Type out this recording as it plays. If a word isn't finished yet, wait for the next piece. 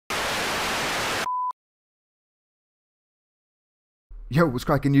Yo, what's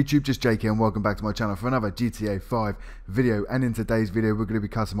cracking YouTube? Just Jake here and welcome back to my channel for another GTA 5 video. And in today's video we're going to be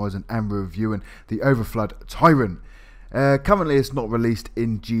customizing and reviewing the Overflod Tyrant. Currently it's not released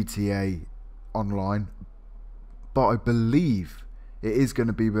in GTA Online, but I believe it is going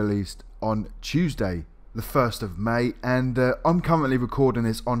to be released on Tuesday the 1st of May, and I'm currently recording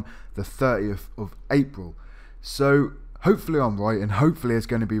this on the 30th of April. So hopefully I'm right and hopefully it's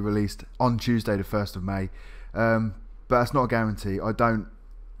going to be released on Tuesday the 1st of May. But that's not a guarantee. I don't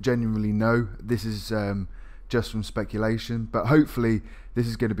genuinely know. This is just from speculation, but hopefully this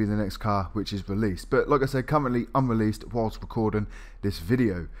is going to be the next car which is released. But like I said, currently unreleased whilst recording this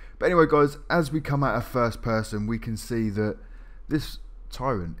video. But anyway guys, as we come out of first person, we can see that this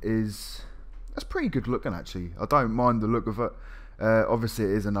Tyrant that's pretty good looking actually. I don't mind the look of it. Obviously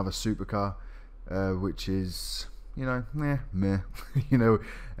it is another supercar, which is, you know, meh. You know,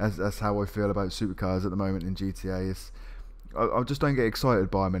 that's how I feel about supercars at the moment in GTA. I just don't get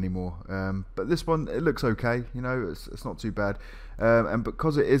excited by them anymore. But this one, it looks okay. You know, it's not too bad. And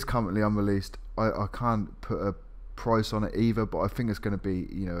because it is currently unreleased, I can't put a price on it either. But I think it's going to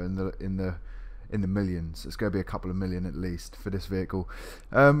be, you know, in the millions. It's going to be a couple of million at least for this vehicle.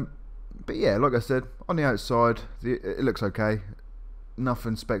 But yeah, like I said, on the outside, it looks okay.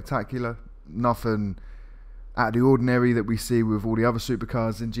 Nothing spectacular. Nothing out of the ordinary that we see with all the other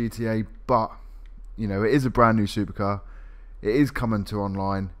supercars in GTA, but you know, it is a brand new supercar. It is coming to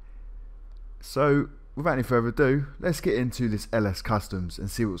online. So without any further ado, let's get into this LS Customs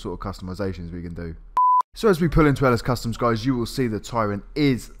and see what sort of customizations we can do. So as we pull into LS Customs, guys, you will see the Tyrant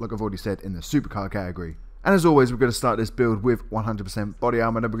is, like I've already said, in the supercar category. And as always, we're going to start this build with 100% body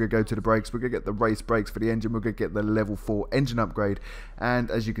armor. Then we're going to go to the brakes. We're going to get the race brakes for the engine. We're going to get the level 4 engine upgrade. And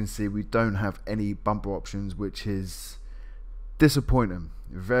as you can see, we don't have any bumper options, which is disappointing.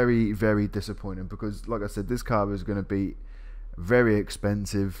 Very, very disappointing. Because, like I said, this car is going to be very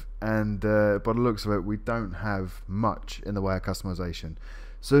expensive. And by the looks of it, we don't have much in the way of customization.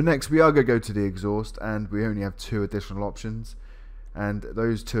 So next, we are going to go to the exhaust. And we only have 2 additional options. And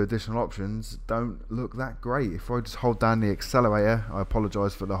those 2 additional options don't look that great. If I just hold down the accelerator, I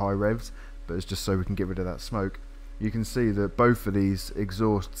apologise for the high revs, but it's just so we can get rid of that smoke. You can see that both of these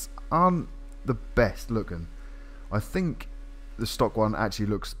exhausts aren't the best looking. I think the stock one actually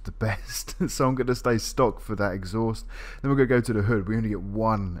looks the best, so I'm going to stay stock for that exhaust. Then we're going to go to the hood. We only get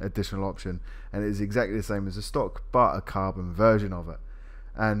 1 additional option, and it is exactly the same as the stock, but a carbon version of it.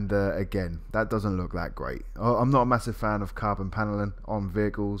 And again, that doesn't look that great. I'm not a massive fan of carbon paneling on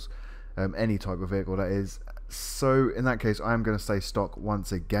vehicles, any type of vehicle that is. So in that case, I am going to stay stock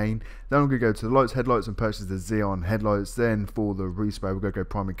once again. Then I'm going to go to the lights, headlights, and purchase the Xeon headlights. Then for the respray, we're going to go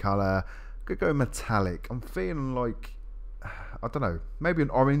primary color. We're going to go metallic. I'm feeling like, I don't know, maybe an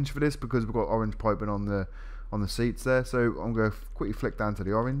orange for this because we've got orange piping on the seats there. So I'm going to quickly flick down to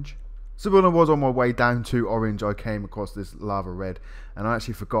the orange. So when I was on my way down to orange, I came across this lava red, and I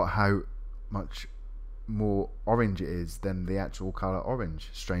actually forgot how much more orange it is than the actual colour orange,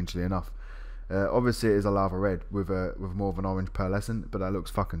 strangely enough. Obviously it is a lava red with more of an orange pearlescent, but that looks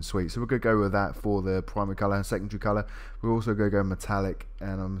fucking sweet. So we're going to go with that for the primary colour and secondary colour. We're also going to go metallic,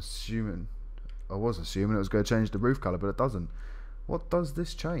 and I was assuming it was going to change the roof colour, but it doesn't. What does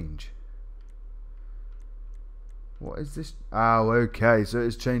this change? What is this? Oh, okay. So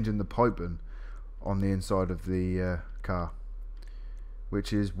it's changing the piping on the inside of the car,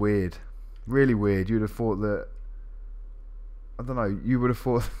 which is weird. Really weird. You'd have thought that, I don't know, you would have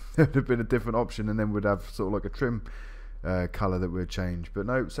thought there would have been a different option, and then we'd have sort of like a trim colour that would change. But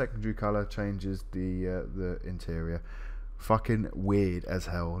no, secondary colour changes the interior. Fucking weird as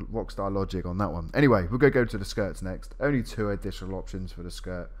hell. Rockstar logic on that one. Anyway, we're going to go to the skirts next. Only 2 additional options for the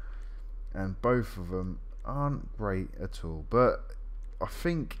skirt, and both of them aren't great at all, but I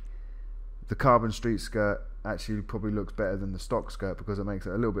think the carbon street skirt actually probably looks better than the stock skirt because it makes it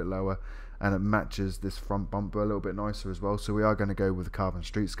a little bit lower and it matches this front bumper a little bit nicer as well. So we are going to go with the carbon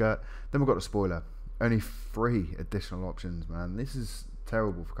street skirt. Then we've got the spoiler. Only 3 additional options, man. This is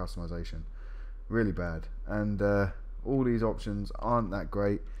terrible for customization, really bad. And all these options aren't that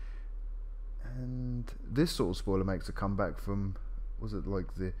great, and this sort of spoiler makes a comeback from, was it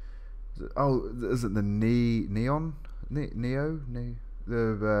like the, oh, is it the Neo?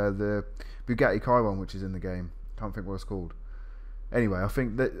 The Bugatti Chiron, which is in the game. Can't think what it's called. Anyway, I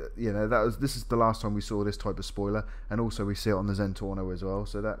think that, you know, this is the last time we saw this type of spoiler, and also we see it on the Zentorno as well.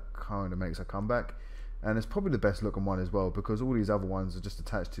 So that kind of makes a comeback, and it's probably the best looking one as well because all these other ones are just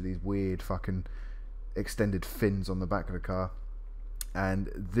attached to these weird fucking extended fins on the back of the car, and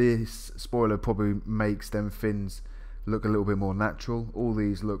this spoiler probably makes them fins look a little bit more natural. All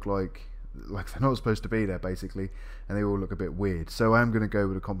these look like like they're not supposed to be there basically, and they all look a bit weird. So I'm going to go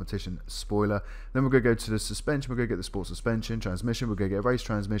with a competition spoiler. Then we're going to go to the suspension. We're going to get the sport suspension, transmission. We're going to get a race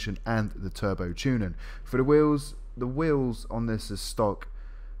transmission and the turbo tuning. For the wheels on this is stock.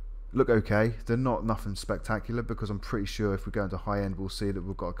 Look okay. They're not nothing spectacular, because I'm pretty sure if we go into high end we'll see that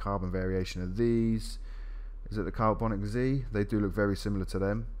we've got a carbon variation of these. Is it the Carbonic Z? They do look very similar to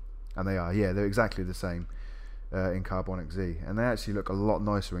them, and they are, yeah, they're exactly the same in Carbonic Z, and they actually look a lot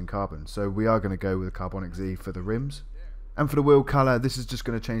nicer in carbon. So we are going to go with the Carbonic Z for the rims. And for the wheel colour, this is just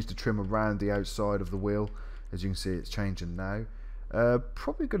going to change the trim around the outside of the wheel. As you can see, it's changing now.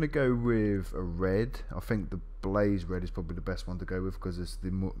 Probably going to go with a red. I think the Blaze red is probably the best one to go with, because it's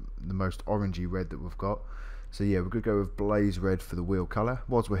the most orangey red that we've got. So yeah, we're going to go with Blaze red for the wheel colour.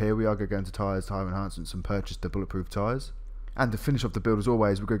 Whilst we're here, we are going to go into tyres, tyre enhancements, and purchase the bulletproof tyres. And to finish off the build, as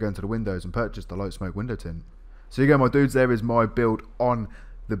always, we're going to go into the windows and purchase the light smoke window tint. So you go, my dudes, there is my build on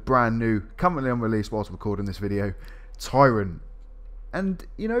the brand new, currently unreleased whilst recording this video, Tyrant. And,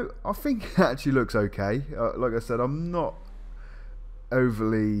 you know, I think it actually looks okay. Like I said, I'm not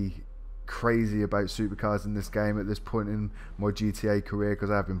overly crazy about supercars in this game at this point in my GTA career,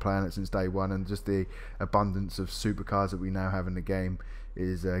 because I've been playing it since day one, and just the abundance of supercars that we now have in the game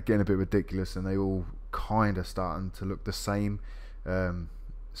is getting a bit ridiculous, and they all kind of starting to look the same.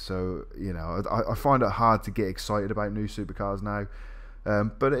 So, you know, I find it hard to get excited about new supercars now,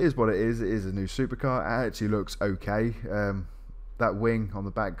 but it is what it is. It is a new supercar. It actually looks okay. That wing on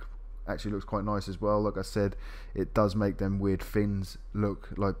the back actually looks quite nice as well. Like I said, it does make them weird fins look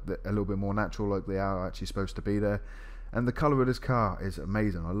like a little bit more natural, like they are actually supposed to be there. And the colour of this car is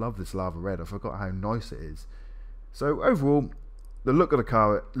amazing. I love this lava red. I forgot how nice it is. So overall, the look of the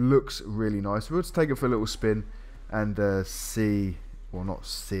car, it looks really nice. We'll just take it for a little spin and see, well, not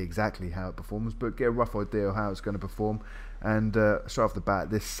see exactly how it performs, but get a rough idea of how it's going to perform. And straight off the bat,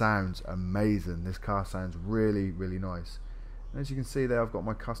 this sounds amazing. This car sounds really, really nice. And as you can see there, I've got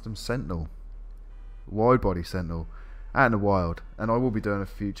my custom Sentinel, wide body Sentinel, out in the wild, and I will be doing a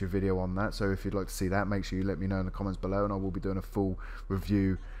future video on that. So if you'd like to see that, make sure you let me know in the comments below, and I will be doing a full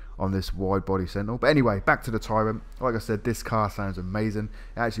review on this wide body Sentinel. But anyway, back to the Tyrant. Like I said, this car sounds amazing.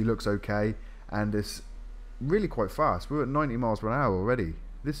 It actually looks okay, and it's really quite fast. We're at 90 miles per hour already.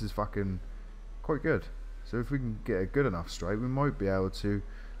 This is fucking quite good. So if we can get a good enough straight, we might be able to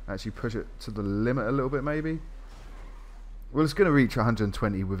actually push it to the limit a little bit, maybe. Well, it's going to reach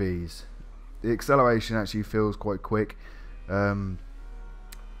 120 with ease. The acceleration actually feels quite quick,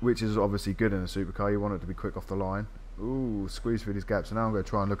 which is obviously good in a supercar. You want it to be quick off the line. Ooh, squeeze through these gaps. And now I'm going to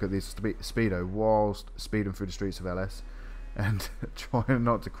try and look at this speedo whilst speeding through the streets of LS, and trying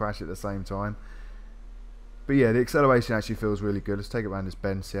not to crash at the same time. But yeah, the acceleration actually feels really good. Let's take it around this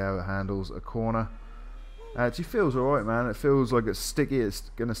bend, see how it handles a corner. It actually feels alright, man. It feels like it's sticky.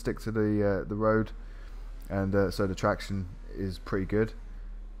 It's going to stick to the road, and so the traction is pretty good.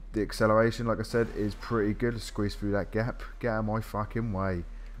 The acceleration, like I said, is pretty good. Let's squeeze through that gap. Get out of my fucking way.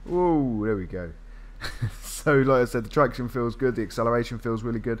 Ooh, there we go. So like I said, the traction feels good, the acceleration feels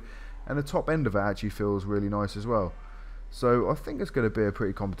really good, and the top end of it actually feels really nice as well. So I think it's going to be a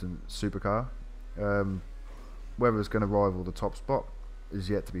pretty competent supercar. Whether it's going to rival the top spot is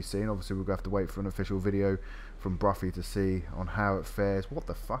yet to be seen. Obviously we're going to have to wait for an official video from Bruffy to see on how it fares. What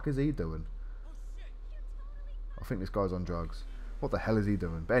the fuck is he doing? I think this guy's on drugs. What the hell is he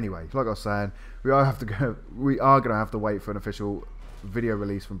doing? But anyway, like I was saying, we are going to have to wait for an official video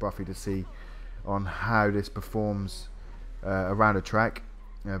release from Bruffy to see on how this performs around a track,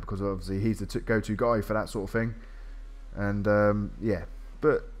 because obviously he's the go-to guy for that sort of thing. And yeah,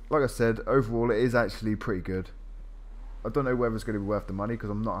 but like I said, overall it is actually pretty good. I don't know whether it's going to be worth the money,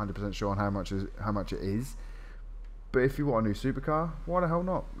 because I'm not 100% sure on how much it is. But if you want a new supercar, why the hell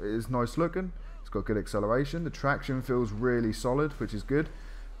not? It is nice looking. It's got good acceleration. The traction feels really solid, which is good.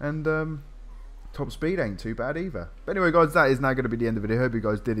 And top speed ain't too bad either. But anyway, guys, that is now going to be the end of the video. Hope you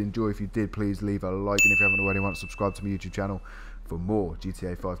guys did enjoy. If you did, please leave a like. And if you haven't already, want to subscribe to my YouTube channel for more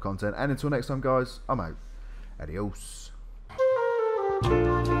GTA 5 content. And until next time, guys, I'm out. Adios.